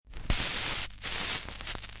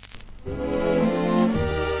You've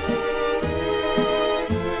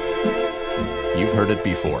heard it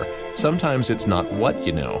before. Sometimes it's not what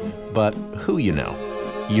you know, but who you know.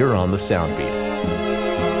 You're on the Soundbeat.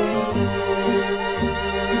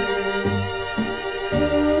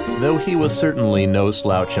 Though he was certainly no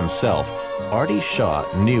slouch himself, Artie Shaw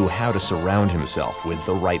knew how to surround himself with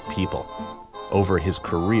the right people. Over his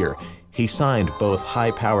career, he signed both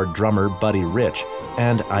high-powered drummer Buddy Rich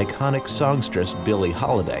and iconic songstress Billie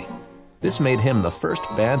Holiday. This made him the first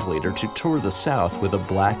bandleader to tour the South with a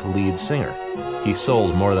black lead singer. He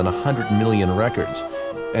sold more than 100 million records,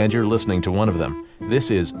 and you're listening to one of them.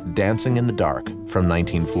 This is Dancing in the Dark from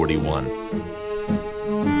 1941.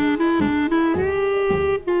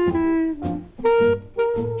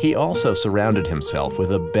 He also surrounded himself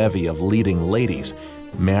with a bevy of leading ladies,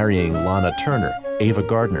 marrying Lana Turner, Ava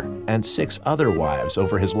Gardner, and 6 other wives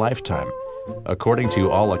over his lifetime. According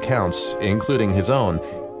to all accounts, including his own,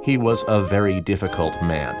 he was a very difficult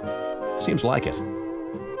man. Seems like it.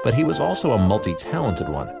 But he was also a multi-talented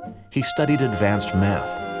one. He studied advanced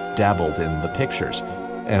math, dabbled in the pictures,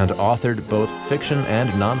 and authored both fiction and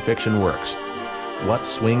nonfiction works. What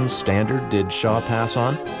swing standard did Shaw pass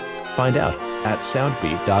on? Find out at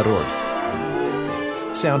soundbeat.org.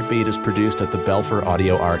 Soundbeat is produced at the Belfer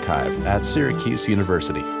Audio Archive at Syracuse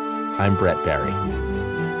University. I'm Brett Barry.